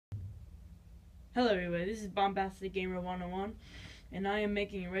Hello everybody, this is Bombastic Gamer 101, and I am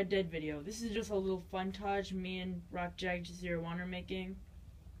making a Red Dead video. This is just a little fun-tage me and Rocjag03 are making.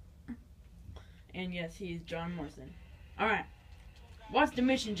 And yes, he is John Morrison. Alright, what's the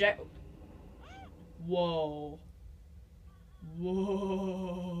mission, Jack? Whoa.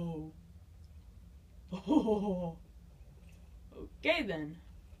 Whoa. Oh. Okay then.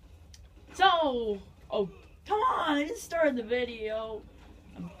 So, oh, come on, I just started the video.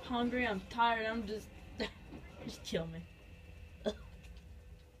 I'm hungry, I'm tired, I'm just kill me.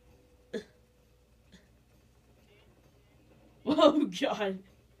 Oh god.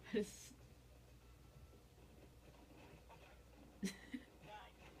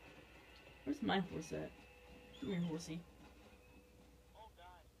 Where's my horse at? Come here, horsey.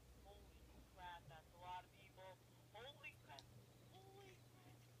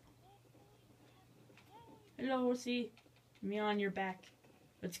 Hello, horsey. Me on your back.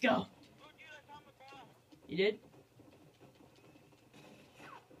 Let's go. You did?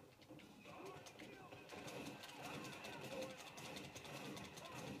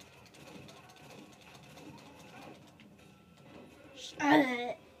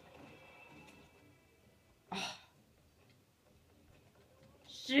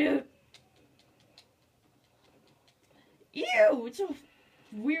 Shoot. Ew, it's a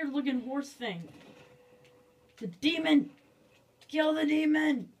weird looking horse thing. The demon! Kill the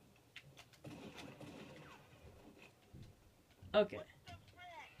demon! Okay.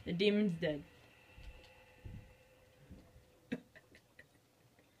 The demon's dead.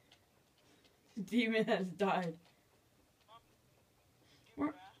 The demon has died.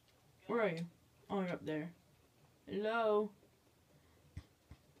 Where are you? Oh, you're up there. Hello?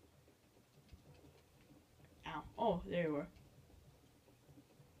 Ow. Oh, there you are.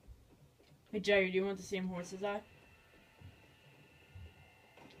 Hey, Jagger, do you want the same horse as I?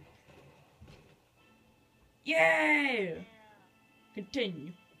 Yay!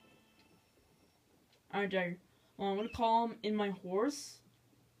 Continue. Alright, Jagger. Well, I'm gonna call him in my horse.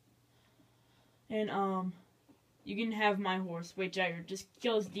 And, you can have my horse. Wait, Jagger, just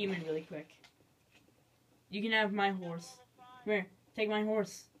kill this demon really quick. You can have my horse. Come here, take my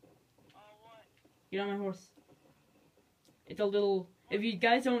horse. Get on my horse. It's a little... If you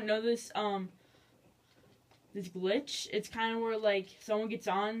guys don't know this, this glitch, it's kind of where, like, someone gets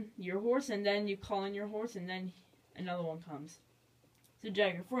on your horse, and then you call in your horse, and then another one comes. So,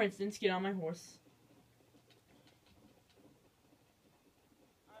 Jagger, for instance, get on my horse.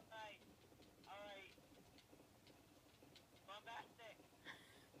 Alright. Bombastic.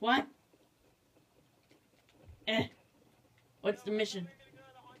 What? What's the mission?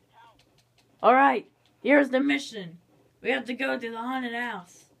 Alright, here's the mission. We have to go to the haunted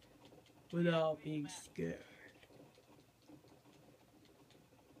house without being scared.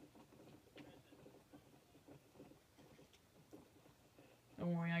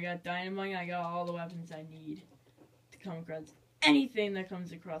 Don't worry, I got dynamite, I got all the weapons I need to come across anything that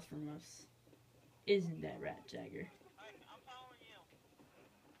comes across from us. Isn't that right, Jagger? I'm following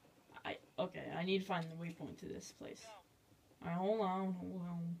you. Okay, I need to find the waypoint to this place. Alright, hold on.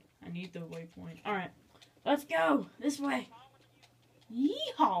 I need the waypoint. Alright, let's go! This way!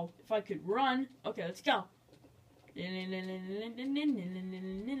 Yeehaw! If I could run. Okay, let's go.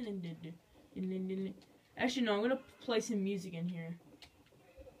 Actually, no, I'm gonna play some music in here.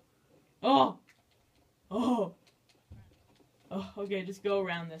 Oh! Oh! Oh, okay, just go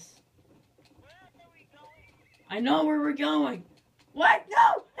around this. Where are we going? I know where we're going! What?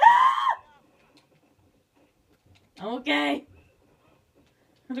 No! Ah! Okay.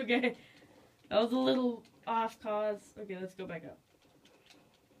 Okay. That was a little off cause. Okay, let's go back up.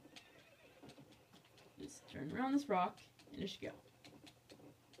 Just turn around this rock, and there she go.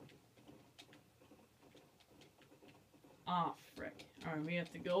 Ah, frick. Alright, we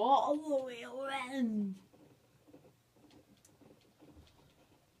have to go all the way around.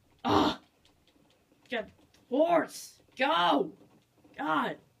 Ah! Get horse! Go!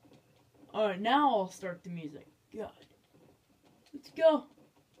 God! Alright, now I'll start the music. God. Let's go.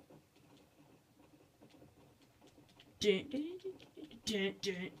 Dun, dun, dun,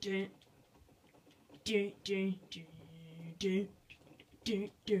 dun, dun. Dun, dun, dun, dun,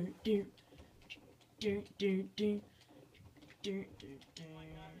 dun, dun, dun, dun, dun, dun. Dun, dun,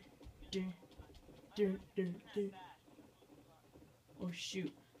 dun, dun, dun, dun. Oh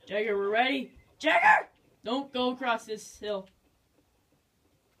shoot. Jagger, we're ready? Jagger! Don't go across this hill.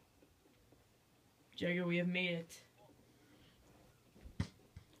 Jagger, we have made it.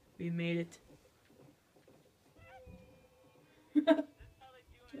 We made it.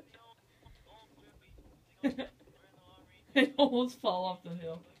 I almost fall off the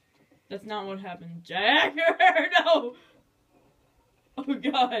hill. That's not what happened. Jagger, no! Oh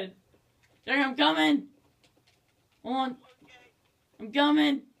god. Jagger, I'm coming! Hold on. I'm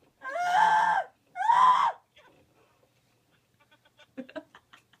coming!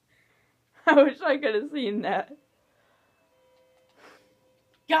 I wish I could have seen that.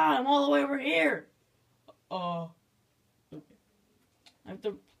 God, I'm all the way over here! Okay. I have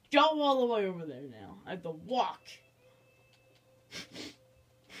to go all the way over there now. I have to walk.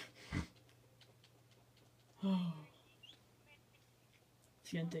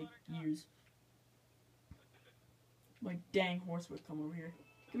 It's gonna take years. My dang horse would come over here.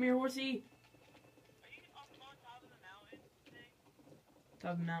 Come here, horsey! Are you up on top of the mountain thing?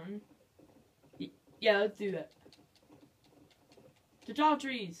 Top of the mountain? Yeah, let's do that. To tall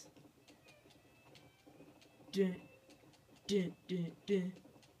trees! Dun, dun, dun, dun.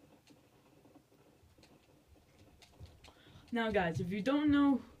 Now guys, if you don't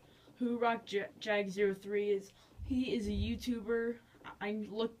know who Rocjag03 is, he is a YouTuber. I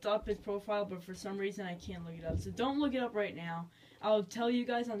looked up his profile, but for some reason I can't look it up. So don't look it up right now. I'll tell you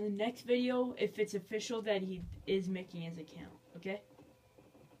guys on the next video if it's official that he is making his account. Okay?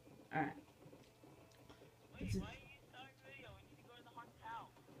 Alright. Wait, why are you starting a video? We need to go to the haunted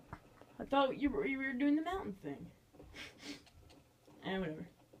house. I thought you were doing the mountain thing. Whatever.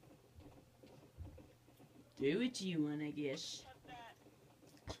 Do what you want, I guess.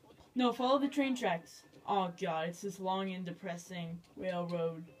 No, follow the train tracks. Oh god, it's this long and depressing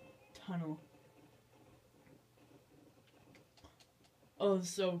railroad tunnel. Oh,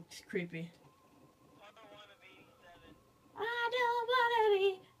 it's so creepy. I don't wanna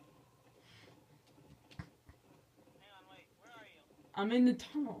be. Hang on, wait, where are you? I'm in the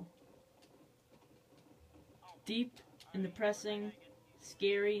tunnel. Deep and depressing,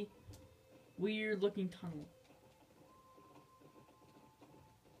 scary, weird looking tunnel.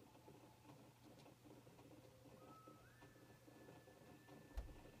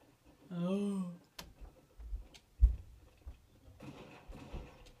 Oh.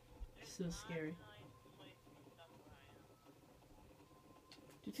 So scary.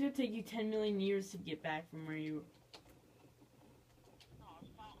 It's gonna take you 10 million years to get back from where you were. No, I was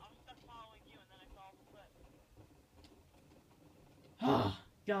stuck following you and then I saw the flip. Ah,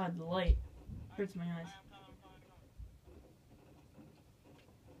 God, the light hurts my eyes. I'm coming.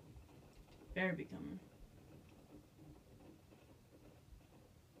 Better be coming.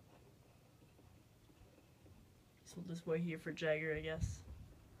 So we'll just wait here for Jagger, I guess.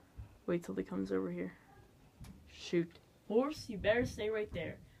 Wait till he comes over here. Shoot. Horse, you better stay right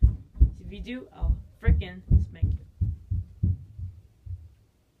there. If you do, I'll frickin' smack you.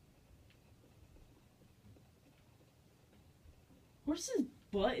 Horse's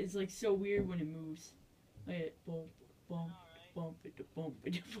butt is like so weird when it moves. Like bump, bump, bump, bump,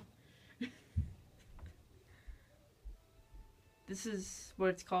 bump. This is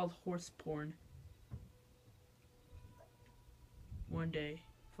what it's called, horse porn. One day,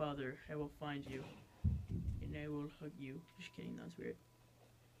 Father, I will find you, and I will hug you. Just kidding, that was weird.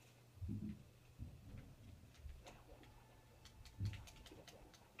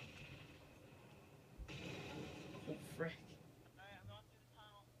 Oh, frick. Alright, I'm going through the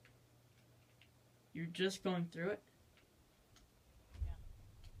tunnel. You're just going through it? Yeah.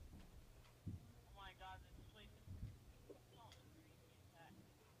 Oh my god, this place is so creepy as heck.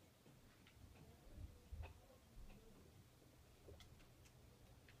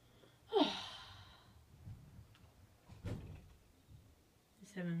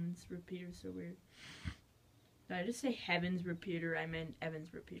 This Heaven's repeater is so weird. Did I just say Heaven's repeater? I meant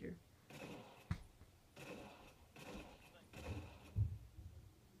Evan's repeater.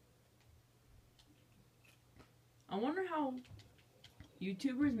 I wonder how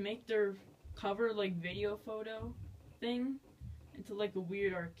YouTubers make their cover like video photo thing into like a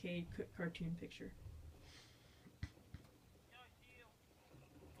weird arcade cartoon picture. Yo, I see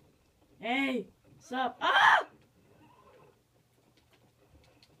you. Hey, what's up? Ah!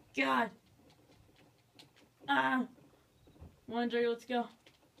 God. Ah. Come on, Jagger, let's go.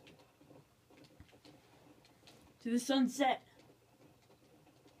 To the sunset.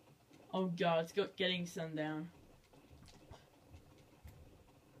 Oh God, it's getting sundown.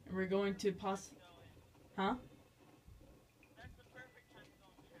 And we're going to Huh? That's the perfect time to go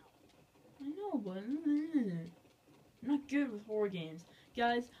in the house. I know, but I'm not good with horror games.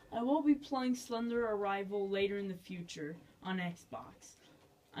 Guys, I will be playing Slender Arrival later in the future on Xbox.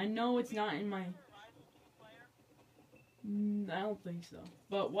 I know it's not in my... I don't think so.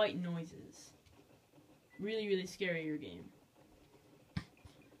 But White Noises. Really, really scarier game.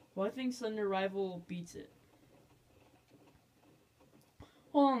 Well, I think Slender Arrival beats it.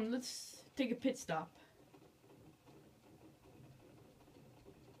 Hold on, let's take a pit stop.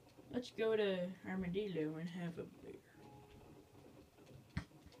 Let's go to Armadillo and have a beer.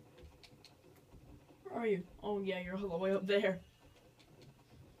 Where are you? Oh yeah, you're all the way up there.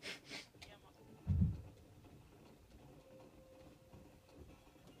 Yeah,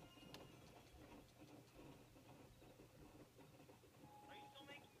 are you still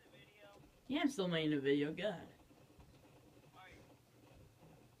making the video? Yeah, I'm still making a video, God. Alright.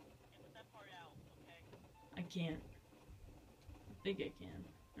 Edit that part out, okay? I can't. I think I can.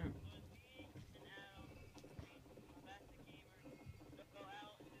 Oh. So it's me and Adam, a bastard gamer, go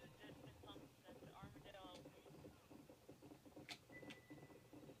out into the distance on the Armadillo.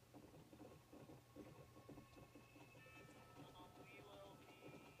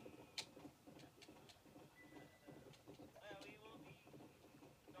 We will be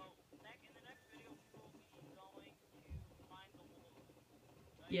in the next video we will be going to find the wolf.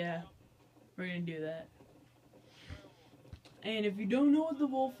 Right, Yeah, Adam? we're gonna do that. Werewolf. And if you don't know what the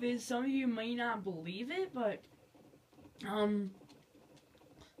wolf is, some of you may not believe it, but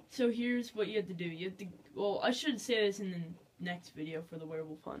so here's what you have to do. You have to, well, I should say this in the next video for the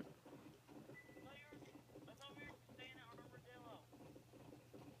werewolf hunt. I thought we were staying at Armadillo.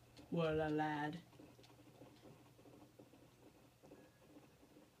 What a lad.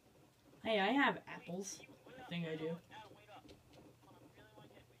 Hey, I have apples. I think I do. Adam, wait up. Hold on, I really want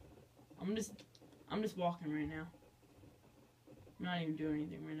to get me. I'm just walking right now. I'm not even doing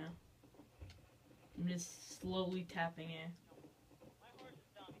anything right now. I'm just slowly tapping in. My horse is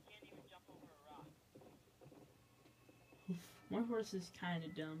dumb. He can't even jump over a rock. Oof, my horse is kind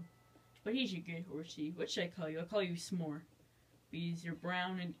of dumb, but he's a good horsey. What should I call you? I'll call you S'more, because you're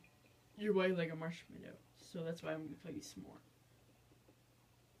brown and you're white like a marshmallow. So that's why I'm gonna call you S'more.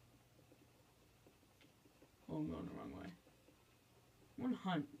 Oh, I'm going the wrong way. I want to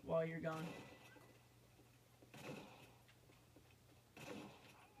hunt while you're gone.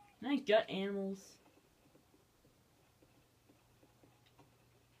 Can I gut animals?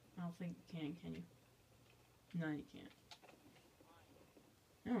 I don't think you can you? No, you can't.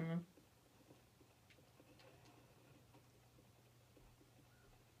 I don't know.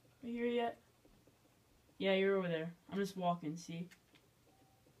 Are you here yet? Yeah, you're over there. I'm just walking, see?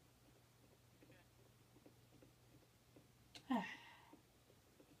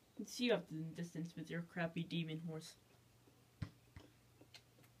 Let's see you up in the distance with your crappy demon horse.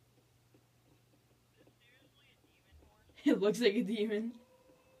 It looks like a demon.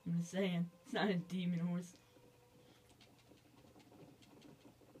 I'm just saying, it's not a demon horse.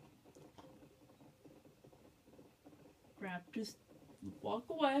 Crap, just walk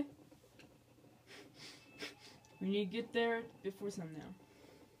away. We need to get there before sundown.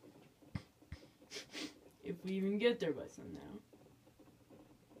 If we even get there by sundown.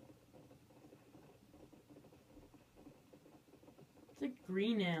 It's like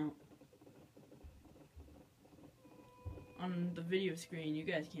green out. On the video screen, you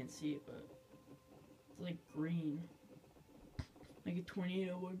guys can't see it, but it's like green. Like a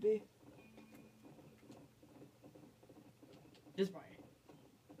tornado would be. This way.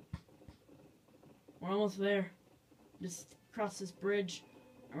 We're almost there. Just cross this bridge,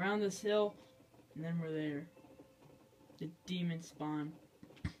 around this hill, and then we're there. The demon spawn.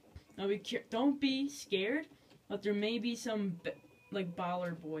 Now don't be scared, but there may be some like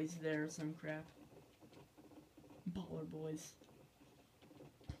baller boys there or some crap. Baller boys.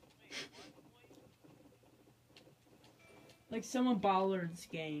 Like some of Ballard's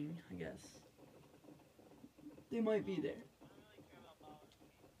gang, I guess. They might be there.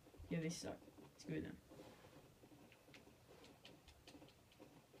 Yeah, they suck. Screw them.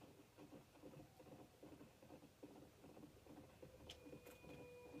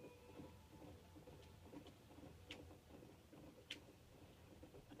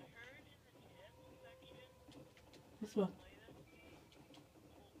 This one.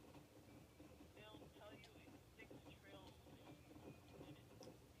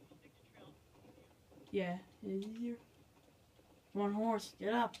 Yeah, it is easier. Come on, horse,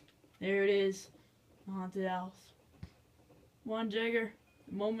 get up. There it is. The haunted house. Come on, Jagger.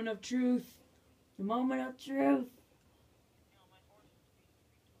 The moment of truth. The moment of truth.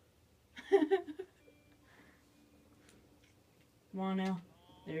 Come on now.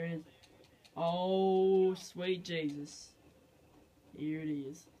 There it is. Oh, sweet Jesus. Here it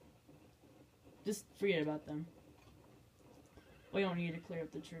is. Just forget about them. We don't need to clear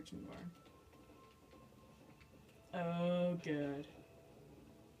up the church and barn. Oh, God.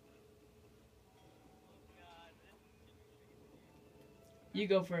 You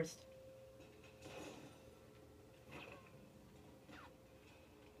go first.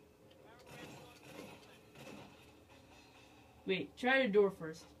 Wait, try the door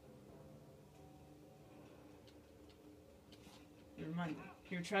first. Never mind.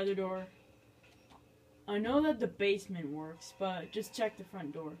 Here, try the door. I know that the basement works, but just check the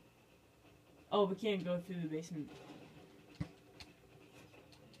front door. Oh, we can't go through the basement.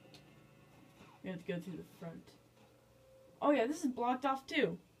 We have to go through the front. Oh yeah, this is blocked off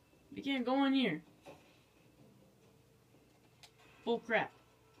too. We can't go in here. Bull crap.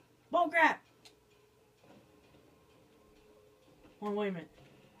 Bull crap! Oh, wait a minute.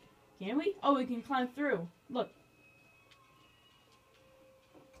 Can we? Oh, we can climb through. Look.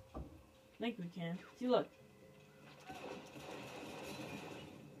 I think we can. See, look.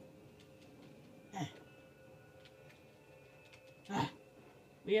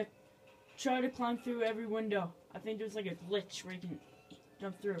 We have to try to climb through every window. I think there's like a glitch where you can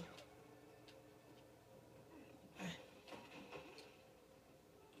jump through.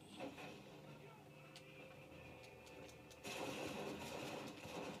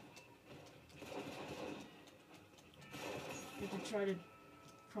 We have to try to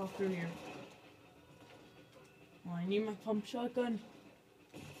crawl through here. Oh, I need my pump shotgun.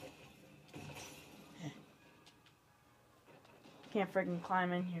 Can't freaking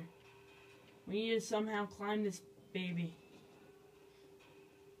climb in here. We need to somehow climb this baby.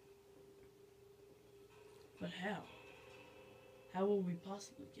 But how? How will we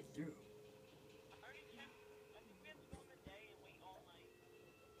possibly get through? I already checked. I think we have to go in the day and wait all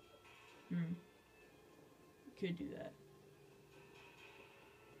night. We could do that.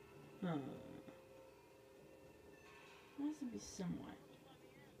 Huh. There has to be some way.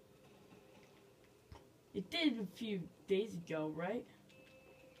 It did a few days ago, right?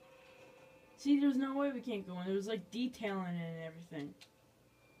 See, there's no way we can't go in. There was like detailing it and everything.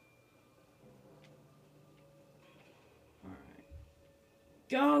 Alright.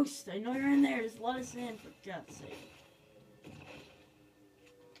 Ghost! I know you're in there. Just let us in, for God's sake.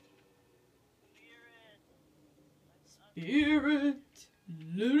 Spirit!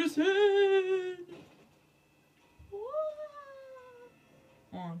 Let us in! Hold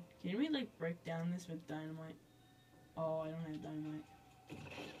on. Can we, like, break down this with dynamite? Oh, I don't have dynamite.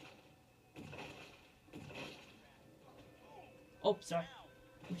 Oh, sorry.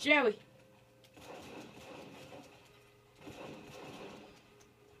 Shall we?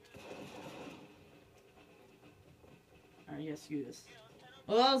 Alright, yeah, screw this.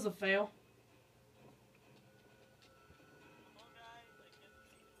 Well, that was a fail.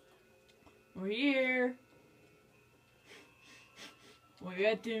 We're here. We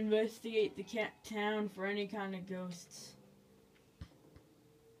have to investigate the cat town for any kind of ghosts.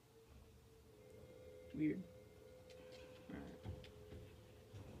 Weird. Alright.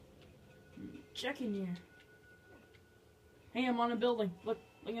 Check in here. Hey, I'm on a building. Look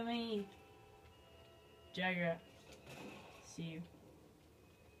at me. Jagger. See you.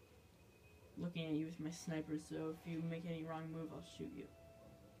 Looking at you with my sniper, so if you make any wrong move, I'll shoot you.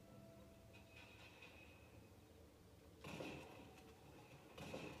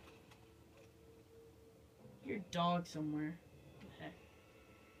 Your dog somewhere. What the heck?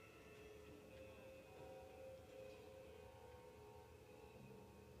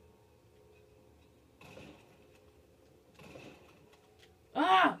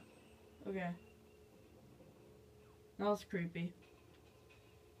 Ah! Okay. That was creepy.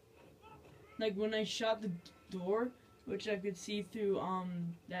 Like when I shot the door, which I could see through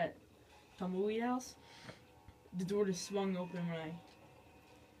that TumbleWeed house, the door just swung open when I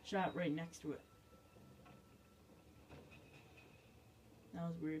shot right next to it. That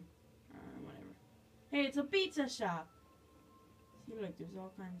was weird. Whatever. Hey, it's a pizza shop! See, look, there's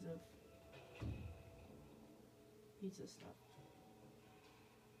all kinds of pizza stuff.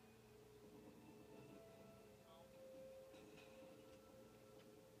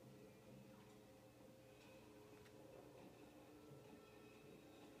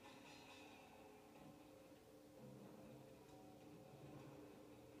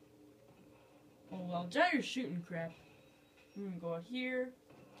 Oh, well, Jagger's shooting crap. I'm gonna go out here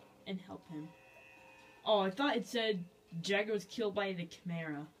and help him. Oh, I thought it said Jagger was killed by the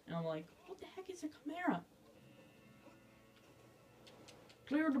Chimera. And I'm like, what the heck is a Chimera?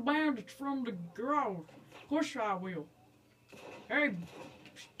 Clear the bandits from the grove. Of course I will. Hey,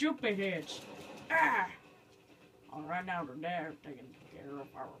 stupid heads. Ah! Alright, now they're there taking care of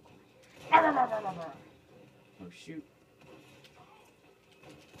our... Oh, shoot.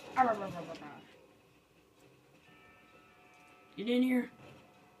 Get in here.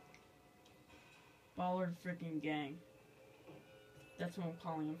 Ballard freaking gang. That's what I'm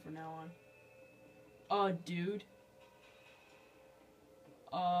calling him from now on. Dude.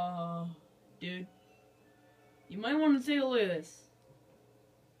 Dude. You might want to take a look at this.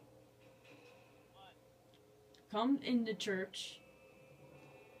 Come into church.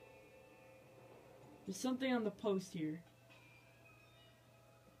 There's something on the post here.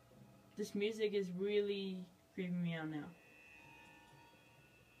 This music is really creeping me out now.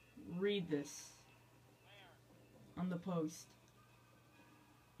 Read this. On the post.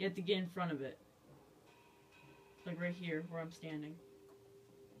 You have to get in front of it. Like right here, where I'm standing.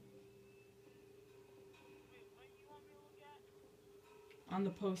 On the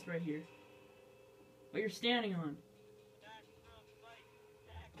post right here. What you're standing on.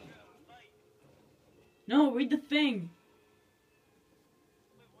 No, read the thing.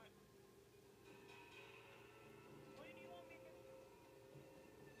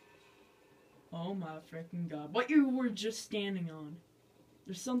 Oh my freaking god. What you were just standing on.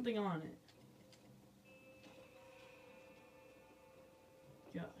 There's something on it.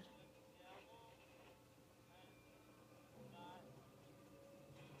 God.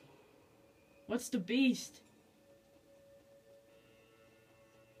 What's the beast?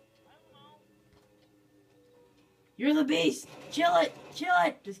 You're the beast! Kill it! Kill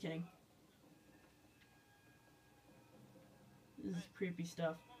it! Just kidding. This is creepy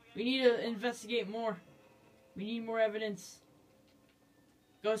stuff. We need to investigate more. We need more evidence.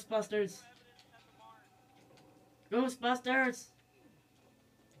 Ghostbusters. Ghostbusters!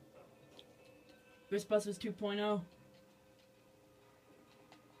 Ghostbusters 2.0.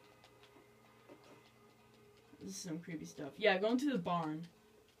 This is some creepy stuff. Yeah, go into the barn.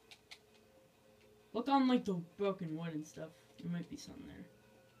 Look on like the broken wood and stuff. There might be something there.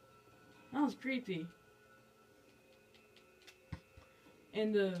 That was creepy.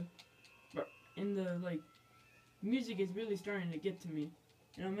 And the like music is really starting to get to me.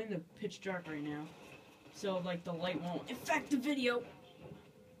 And I'm in the pitch dark right now. So like the light won't affect the video.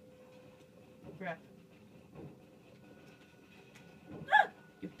 Crap. Ah!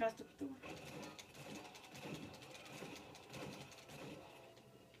 Get past the door.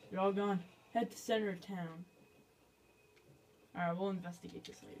 They're all gone. Head to center of town. Alright, we'll investigate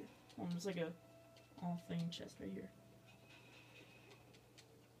this later. Oh, there's like a all-thing chest right here.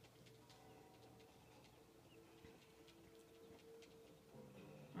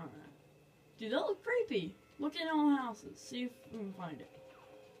 Alright. Dude, that look creepy. Look at all the houses. See if we can find it.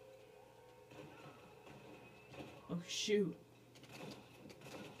 Oh, shoot.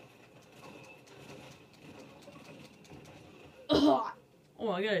 Ugh! Oh,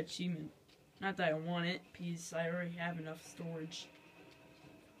 I got an achievement. Not that I want it, because I already have enough storage.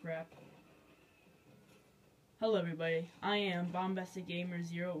 Crap. Hello everybody, I am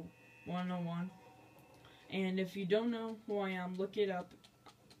BombasticGamer0101. And if you don't know who I am, look it up.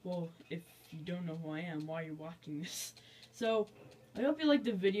 Well, if you don't know who I am, why are you watching this? So, I hope you liked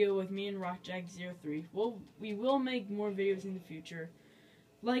the video with me and Rocjag03. We will make more videos in the future.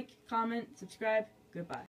 Like, comment, subscribe, goodbye.